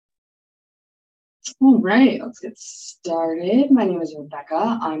All right, let's get started. My name is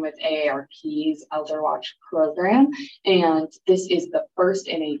Rebecca. I'm with AARP's Elder Watch program, and this is the first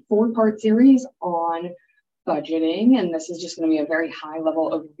in a four-part series on budgeting. And this is just going to be a very high-level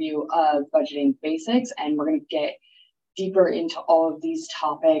overview of budgeting basics, and we're going to get deeper into all of these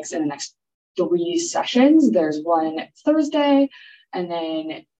topics in the next three sessions. There's one Thursday, and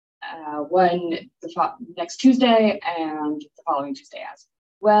then one next Tuesday, and the following Tuesday as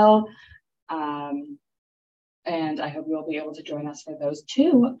well. And I hope you'll be able to join us for those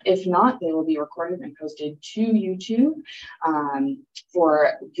too. If not, they will be recorded and posted to YouTube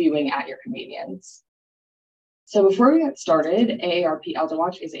for viewing at your convenience. So before we get started, AARP Elder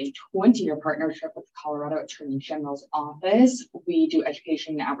Watch is a 20-year partnership with the Colorado Attorney General's office. We do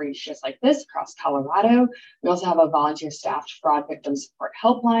education and outreach just like this across Colorado. We also have a volunteer-staffed fraud victim support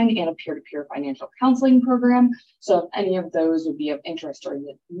helpline and a peer-to-peer financial counseling program. So if any of those would be of interest or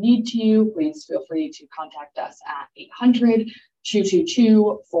need to you, please feel free to contact us at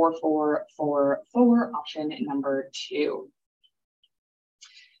 800-222-4444, option number 2.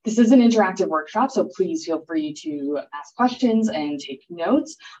 This is an interactive workshop, so please feel free to ask questions and take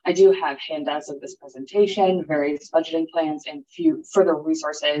notes. I do have handouts of this presentation, various budgeting plans, and few further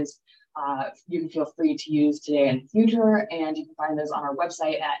resources you can feel free to use today and future, and you can find those on our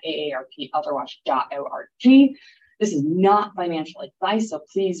website at aarpelderwatch.org. This is not financial advice, so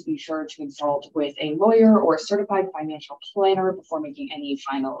please be sure to consult with a lawyer or a certified financial planner before making any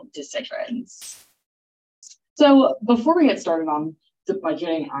final decisions. So before we get started on the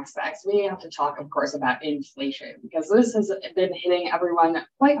budgeting aspects, we have to talk, of course, about inflation, because this has been hitting everyone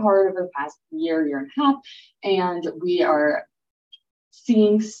quite hard over the past year and a half, and we are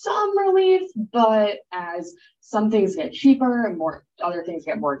seeing some relief, but as some things get cheaper and other things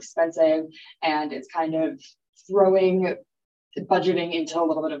get more expensive, and it's kind of throwing budgeting into a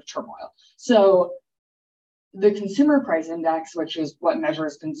little bit of turmoil. So the consumer price index, which is what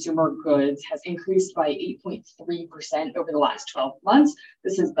measures consumer goods, has increased by 8.3% over the last 12 months.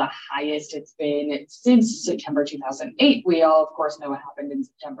 This is the highest it's been since September 2008. We all, of course, know what happened in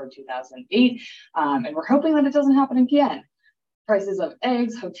September 2008, and we're hoping that it doesn't happen again. Prices of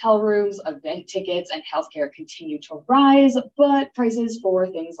eggs, hotel rooms, event tickets, and healthcare continue to rise, but prices for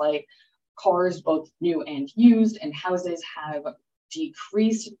things like cars, both new and used, and houses have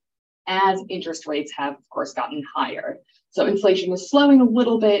decreased as interest rates have, of course, gotten higher. So inflation is slowing a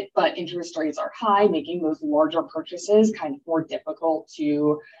little bit, but interest rates are high, making those larger purchases kind of more difficult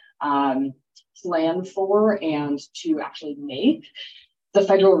to plan for and to actually make. The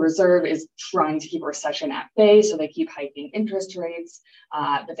Federal Reserve is trying to keep a recession at bay, so they keep hiking interest rates,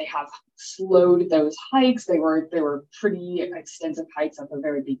 but they have slowed those hikes. They were pretty extensive hikes at the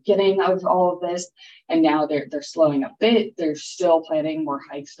very beginning of all of this, and now they're slowing a bit. They're still planning more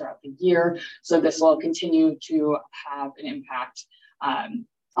hikes throughout the year, so this will continue to have an impact on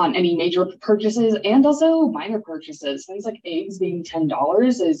any major purchases and also minor purchases. Things like eggs being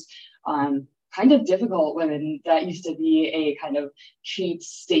 $10 is kind of difficult when that used to be a kind of cheap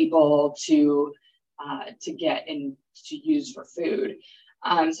staple to get and to use for food.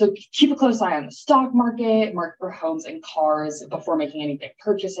 So keep a close eye on the stock market for homes and cars before making any big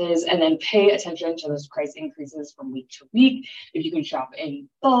purchases, and then pay attention to those price increases from week to week. If you can shop in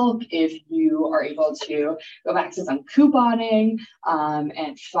bulk, if you are able to go back to some couponing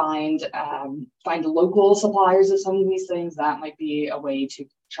and find local suppliers of some of these things, that might be a way to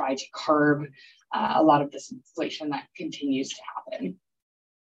try to curb a lot of this inflation that continues to happen.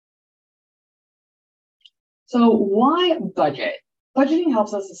 So why budget? Budgeting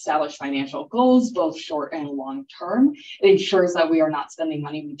helps us establish financial goals, both short and long term. It ensures that we are not spending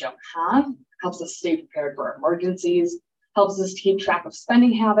money we don't have, helps us stay prepared for emergencies, helps us keep track of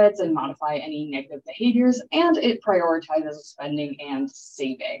spending habits and modify any negative behaviors, and it prioritizes spending and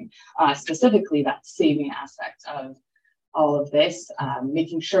saving, specifically that saving aspect of all of this,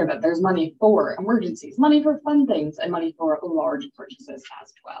 making sure that there's money for emergencies, money for fun things, and money for large purchases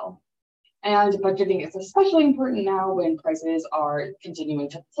as well. And budgeting is especially important now when prices are continuing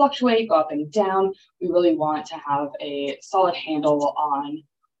to fluctuate, go up and down. We really want to have a solid handle on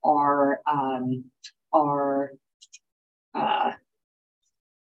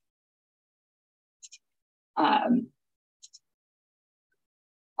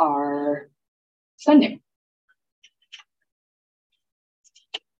our spending.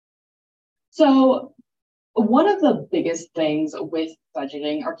 So one of the biggest things with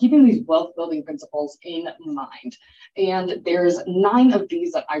budgeting are keeping these wealth building principles in mind. And there's 9 of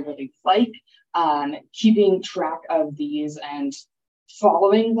these that I really like. Keeping track of these and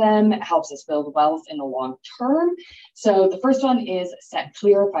following them helps us build wealth in the long term. So the first one is set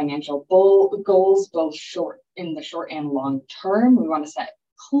clear financial goals, both in the short and long term. We want to set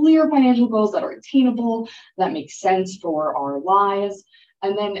clear financial goals that are attainable, that make sense for our lives.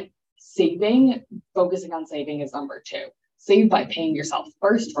 And then focusing on saving is number two. Save by paying yourself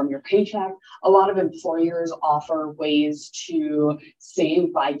first from your paycheck. A lot of employers offer ways to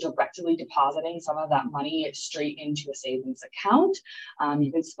save by directly depositing some of that money straight into a savings account.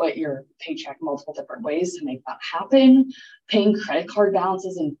 You can split your paycheck multiple different ways to make that happen. Paying credit card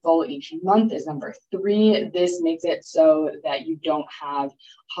balances in full each month is number three. This makes it so that you don't have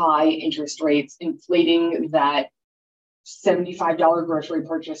high interest rates inflating that $75 grocery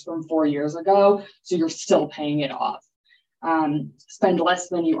purchase from 4 years ago, so you're still paying it off. Spend less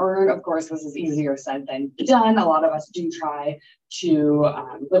than you earn. Of course, this is easier said than done. A lot of us do try to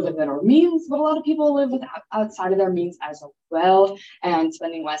live within our means, but a lot of people live outside of their means as well. And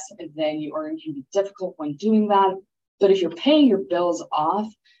spending less than you earn can be difficult when doing that. But if you're paying your bills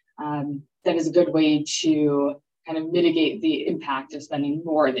off, that is a good way to kind of mitigate the impact of spending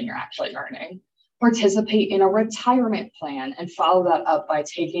more than you're actually earning. Participate in a retirement plan and follow that up by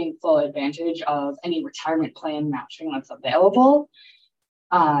taking full advantage of any retirement plan matching that's available.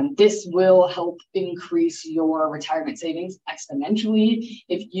 This will help increase your retirement savings exponentially.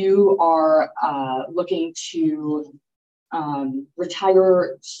 If you are looking to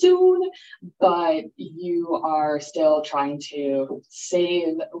retire soon, but you are still trying to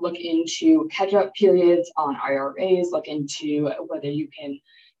save, look into catch-up periods on IRAs, look into whether you can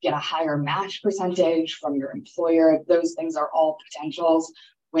get a higher match percentage from your employer. Those things are all potentials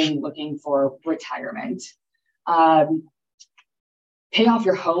when looking for retirement. Pay off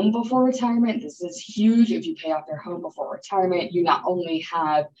your home before retirement. This is huge. If you pay off your home before retirement, you not only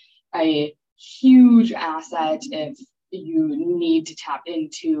have a huge asset if you need to tap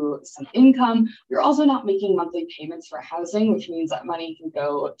into some income, you're also not making monthly payments for housing, which means that money can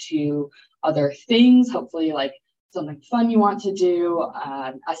go to other things, hopefully like something fun you want to do,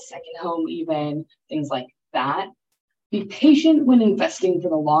 a second home even, things like that. Be patient when investing for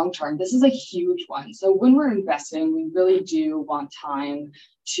the long term. This is a huge one. So when we're investing, we really do want time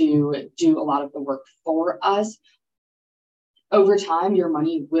to do a lot of the work for us. Over time, your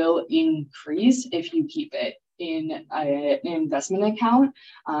money will increase if you keep it in an investment account.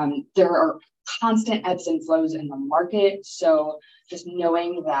 There are constant ebbs and flows in the market. So just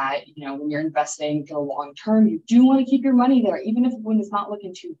knowing that, when you're investing for the long term, you do want to keep your money there, even if when it's not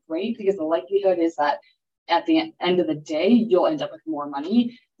looking too great, because the likelihood is that at the end of the day, you'll end up with more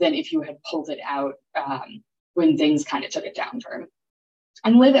money than if you had pulled it out when things kind of took a downturn.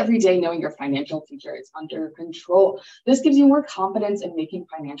 And live every day knowing your financial future is under control. This gives you more confidence in making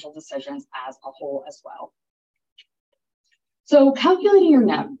financial decisions as a whole as well. So calculating your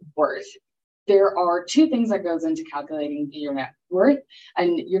net worth. There are two things that goes into calculating your net worth,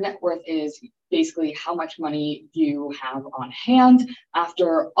 and your net worth is basically how much money you have on hand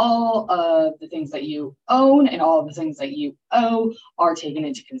after all of the things that you own and all of the things that you owe are taken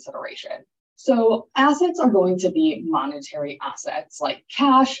into consideration. So assets are going to be monetary assets like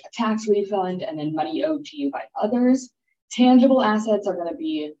cash, a tax refund, and then money owed to you by others. Tangible assets are going to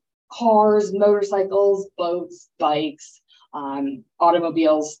be cars, motorcycles, boats, bikes,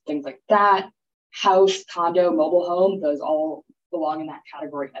 automobiles, things like that. House, condo, mobile home, those all belong in that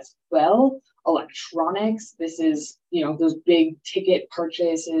category as well. Electronics, this is, those big ticket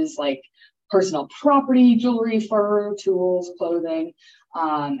purchases like personal property, jewelry, fur, tools, clothing,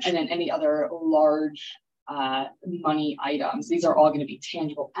 and then any other large money items. These are all going to be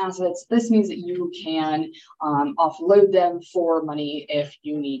tangible assets. This means that you can offload them for money if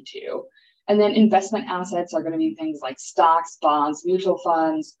you need to. And then investment assets are going to be things like stocks, bonds, mutual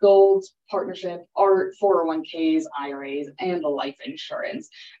funds, gold, partnership, art, 401ks, IRAs, and the life insurance.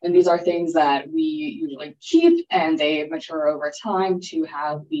 And these are things that we usually keep, and they mature over time to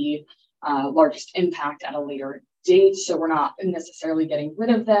have the largest impact at a later date. So we're not necessarily getting rid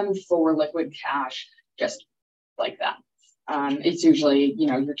of them for liquid cash just like that. It's usually,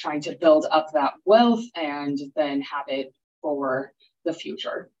 you're trying to build up that wealth and then have it for the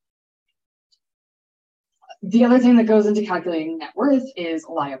future. The other thing that goes into calculating net worth is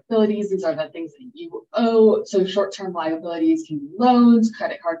liabilities. These are the things that you owe. So short-term liabilities can be loans,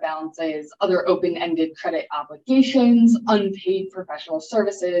 credit card balances, other open-ended credit obligations, unpaid professional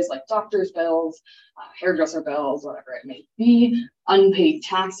services like doctor's bills, hairdresser bills, whatever it may be, unpaid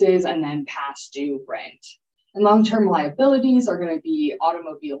taxes, and then past due rent. And long-term liabilities are going to be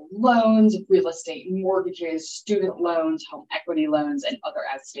automobile loans, real estate mortgages, student loans, home equity loans, and other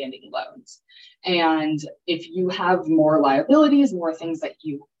outstanding loans. And if you have more liabilities, more things that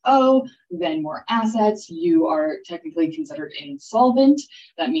you owe, then more assets, you are technically considered insolvent.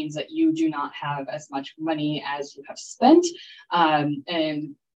 That means that you do not have as much money as you have spent.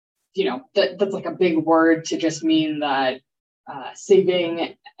 And you know, that's like a big word to just mean that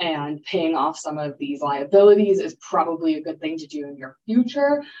saving and paying off some of these liabilities is probably a good thing to do in your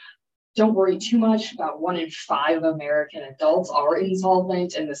future. Don't worry too much. About 1 in 5 American adults are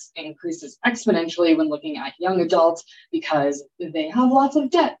insolvent, and this increases exponentially when looking at young adults because they have lots of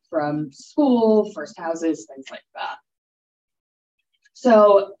debt from school, first houses, things like that.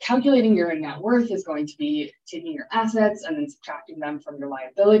 So calculating your net worth is going to be taking your assets and then subtracting them from your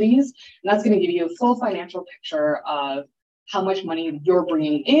liabilities. And that's going to give you a full financial picture of how much money you're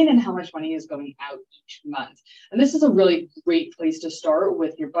bringing in and how much money is going out each month. And this is a really great place to start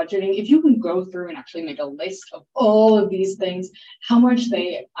with your budgeting. If you can go through and actually make a list of all of these things, how much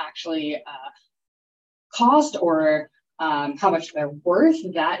they actually cost or how much they're worth,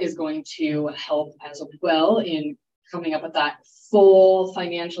 that is going to help as well in coming up with that full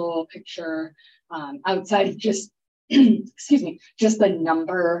financial picture outside of just, excuse me, just the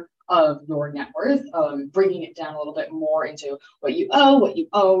number of your net worth. Bringing it down a little bit more into what you owe, what you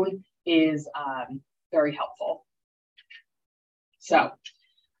own is very helpful. So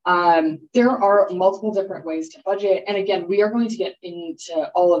there are multiple different ways to budget. And again, we are going to get into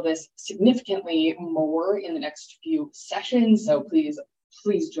all of this significantly more in the next few sessions. So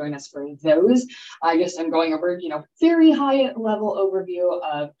please join us for those. I just am going over, you know, very high level overview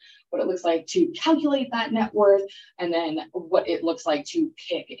of what it looks like to calculate that net worth, and then what it looks like to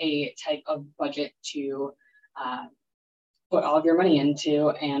pick a type of budget to put all of your money into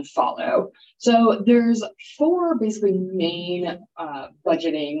and follow. So there's 4 basically main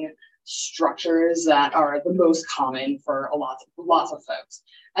budgeting structures that are the most common for lots of folks.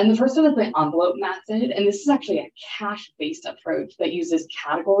 And the first one is the envelope method. And this is actually a cash-based approach that uses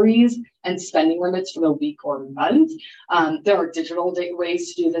categories and spending limits for the week or month. There are digital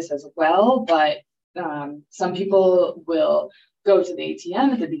ways to do this as well, but some people will go to the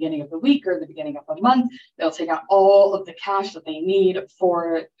ATM at the beginning of the week or the beginning of the month. They'll take out all of the cash that they need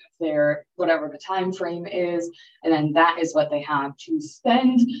for their whatever the time frame is, and then that is what they have to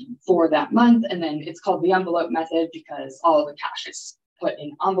spend for that month. And then it's called the envelope method because all of the cash is put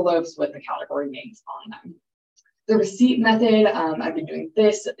in envelopes with the category names on them. The receipt method, I've been doing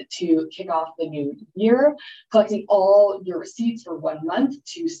this to kick off the new year, collecting all your receipts for 1 month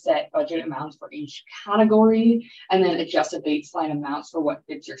to set budget amounts for each category, and then adjust a baseline amounts for what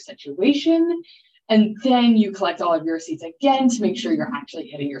fits your situation. And then you collect all of your receipts again to make sure you're actually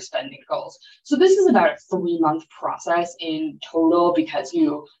hitting your spending goals. So this is about a 3-month process in total because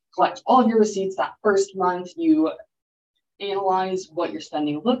you collect all of your receipts that first month, you analyze what your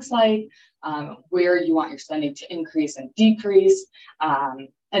spending looks like, where you want your spending to increase and decrease, and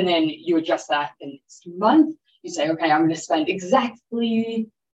then you adjust that the next month. You say, okay, I'm going to spend exactly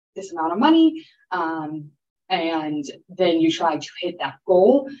this amount of money, and then you try to hit that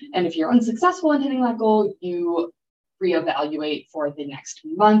goal. And if you're unsuccessful in hitting that goal, you reevaluate for the next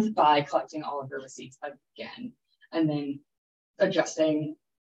month by collecting all of your receipts again, and then adjusting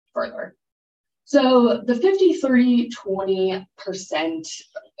further. So the 50-30-20%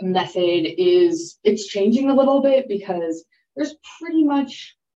 method it's changing a little bit because there's pretty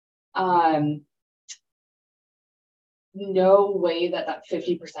much no way that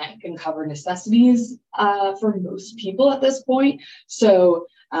 50% can cover necessities for most people at this point. So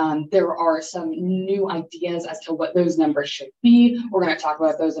there are some new ideas as to what those numbers should be. We're going to talk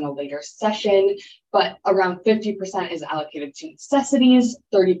about those in a later session, but around 50% is allocated to necessities,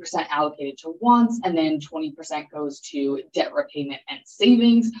 30% allocated to wants, and then 20% goes to debt repayment and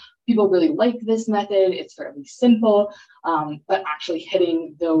savings. People really like this method. It's fairly simple, but actually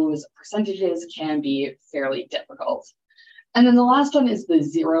hitting those percentages can be fairly difficult. And then the last one is the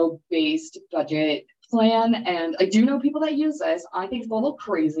zero-based budget plan. And I do know people that use this. I think it's a little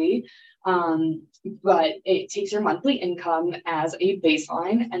crazy, but it takes your monthly income as a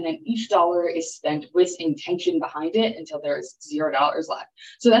baseline, and then each dollar is spent with intention behind it until there's $0 left.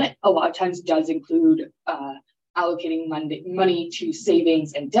 So that a lot of times does include allocating money to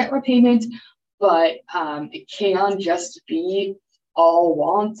savings and debt repayment, but it can just be all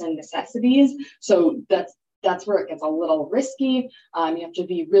wants and necessities. So that's where it gets a little risky. You have to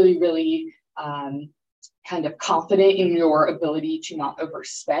be really, really kind of confident in your ability to not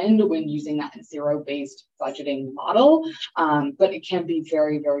overspend when using that zero-based budgeting model. But it can be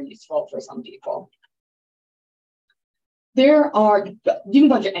very, very useful for some people. You can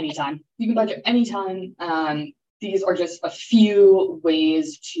budget anytime. You can budget anytime. These are just a few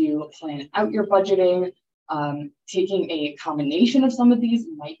ways to plan out your budgeting. Taking a combination of some of these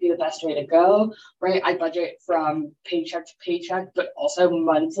might be the best way to go, right? I budget from paycheck to paycheck, but also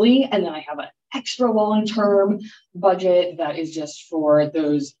monthly. And then I have an extra long-term budget that is just for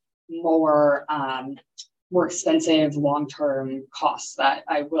those more expensive long-term costs that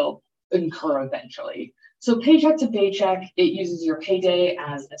I will incur eventually. So paycheck to paycheck, it uses your payday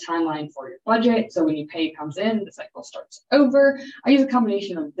as a timeline for your budget. So when your pay comes in, the cycle starts over. I use a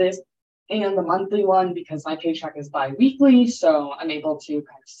combination of this and the monthly one because my paycheck is bi-weekly. So I'm able to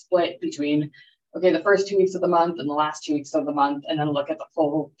kind of split between, okay, the first 2 weeks of the month and the last 2 weeks of the month, and then look at the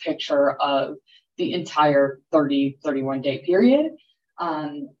full picture of the entire 31 day period.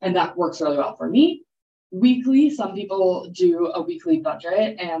 And that works really well for me. Weekly, some people do a weekly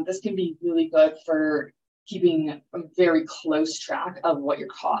budget, and this can be really good for keeping a very close track of what your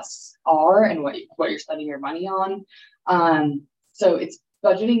costs are and what you're spending your money on. So it's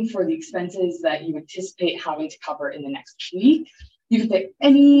budgeting for the expenses that you anticipate having to cover in the next week. You can pick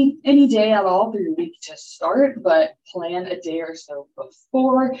any day at all for your week to start, but plan a day or so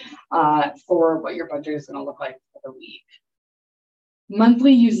before for what your budget is going to look like for the week.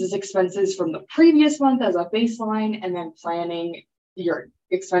 Monthly uses expenses from the previous month as a baseline, and then planning your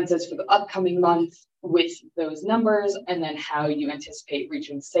expenses for the upcoming month with those numbers, and then how you anticipate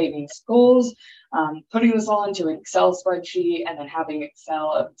reaching savings goals. Putting this all into an Excel spreadsheet and then having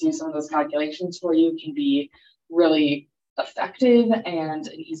Excel do some of those calculations for you can be really effective and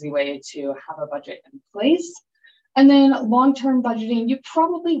an easy way to have a budget in place. And then long-term budgeting, you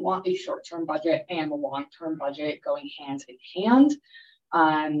probably want a short-term budget and a long-term budget going hand in hand.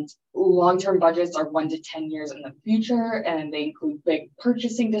 Long-term budgets are 1 to 10 years in the future, and they include big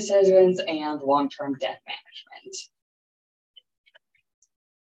purchasing decisions and long-term debt management.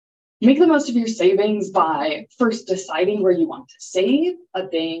 Make the most of your savings by first deciding where you want to save: a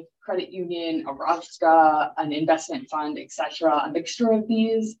bank, credit union, a Roth IRA, an investment fund, etc., a mixture of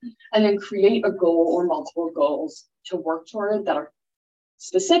these, and then create a goal or multiple goals to work toward that are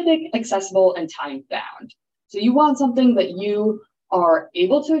specific, accessible, and time-bound. So you want something that you are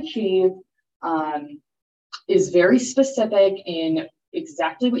able to achieve, is very specific in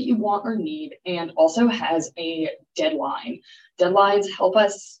exactly what you want or need, and also has a deadline. Deadlines help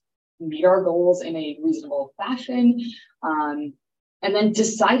us meet our goals in a reasonable fashion. And then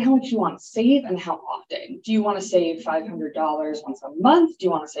decide how much you want to save and how often. Do you want to save $500 once a month? Do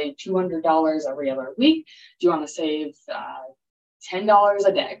you want to save $200 every other week? Do you want to save $10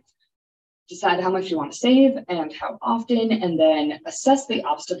 a day? Decide how much you want to save and how often, and then assess the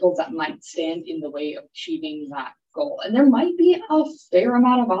obstacles that might stand in the way of achieving that goal. And there might be a fair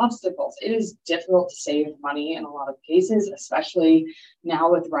amount of obstacles. It is difficult to save money in a lot of cases, especially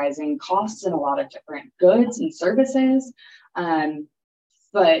now with rising costs in a lot of different goods and services.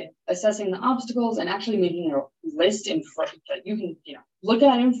 But assessing the obstacles and actually making a list in front that you can, look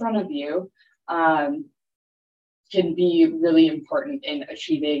at in front of you, can be really important in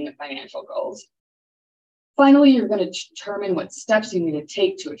achieving financial goals. Finally, you're going to determine what steps you need to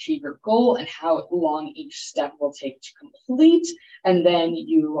take to achieve your goal and how long each step will take to complete. And then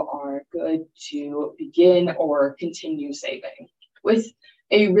you are good to begin or continue saving with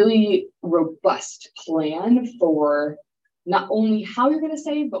a really robust plan for not only how you're going to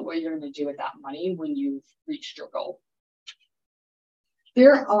save, but what you're going to do with that money when you've reached your goal.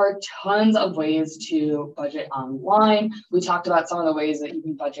 There are tons of ways to budget online. We talked about some of the ways that you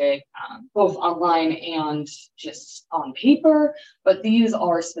can budget both online and just on paper, but these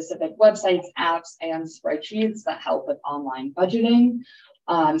are specific websites, apps, and spreadsheets that help with online budgeting.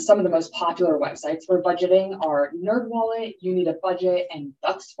 Some of the most popular websites for budgeting are NerdWallet, You Need a Budget, and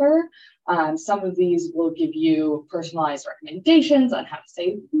Duxper. Some of these will give you personalized recommendations on how to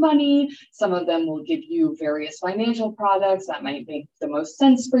save money. Some of them will give you various financial products that might make the most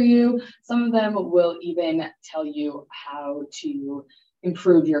sense for you. Some of them will even tell you how to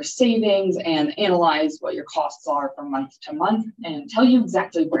improve your savings and analyze what your costs are from month to month and tell you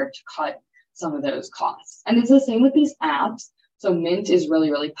exactly where to cut some of those costs. And it's the same with these apps. So Mint is really,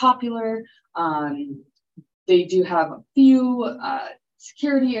 really popular. They do have a few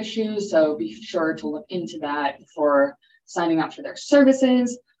security issues, so be sure to look into that before signing up for their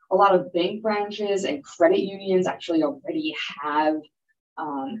services. A lot of bank branches and credit unions actually already have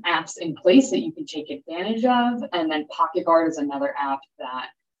apps in place that you can take advantage of. And then PocketGuard is another app that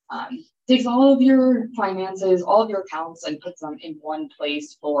takes all of your finances, all of your accounts, and puts them in one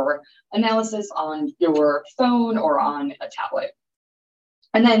place for analysis on your phone or on a tablet.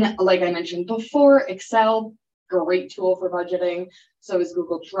 And then, like I mentioned before, Excel, great tool for budgeting. So is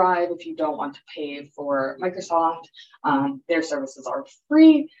Google Drive if you don't want to pay for Microsoft. Their services are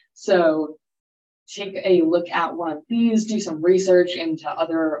free. So take a look at one of these, do some research into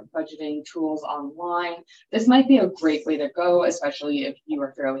other budgeting tools online. This might be a great way to go, especially if you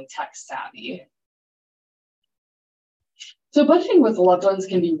are fairly tech savvy. So budgeting with loved ones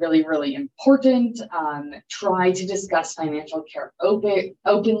can be really, really important. Try to discuss financial care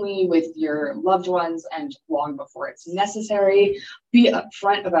openly with your loved ones and long before it's necessary. Be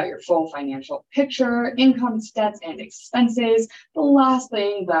upfront about your full financial picture, income, debts, and expenses. The last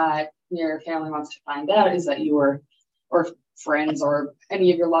thing that your family wants to find out is that you are, or friends or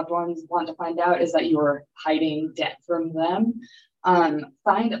any of your loved ones want to find out, is that you are hiding debt from them.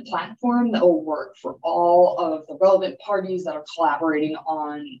 Find a platform that will work for all of the relevant parties that are collaborating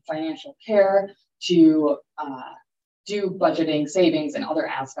on financial care to do budgeting, savings, and other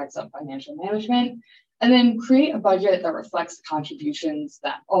aspects of financial management. And then create a budget that reflects the contributions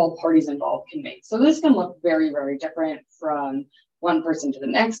that all parties involved can make. So this can look very, very different from one person to the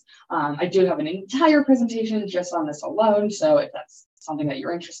next. I do have an entire presentation just on this alone. So if that's something that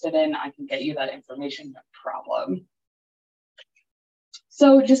you're interested in, I can get you that information, no problem.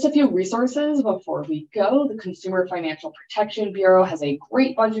 So just a few resources before we go. The Consumer Financial Protection Bureau has a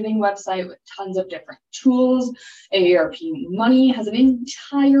great budgeting website with tons of different tools. AARP Money has an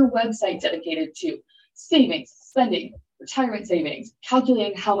entire website dedicated to savings, spending, retirement savings,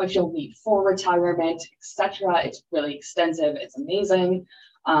 calculating how much you'll need for retirement, etc. It's really extensive. It's amazing.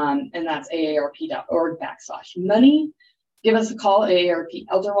 And that's aarp.org/money. Give us a call, AARP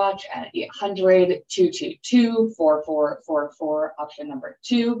Elder Watch, at 800-222-4444, option number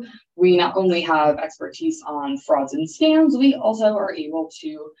 2. We not only have expertise on frauds and scams, we also are able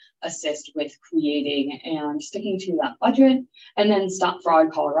to assist with creating and sticking to that budget. And then Stop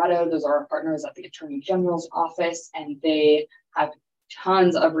Fraud Colorado, those are our partners at the Attorney General's office, and they have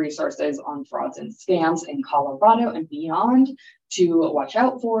tons of resources on frauds and scams in Colorado and beyond to watch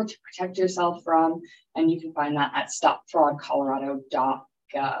out for, to protect yourself from, and you can find that at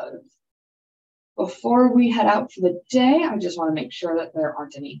stopfraudcolorado.gov. Before we head out for the day, I just want to make sure that there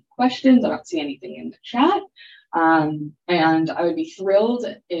aren't any questions. I don't see anything in the chat. And I would be thrilled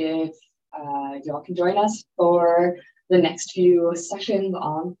if y'all can join us for the next few sessions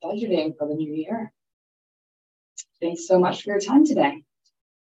on budgeting for the new year. Thanks so much for your time today.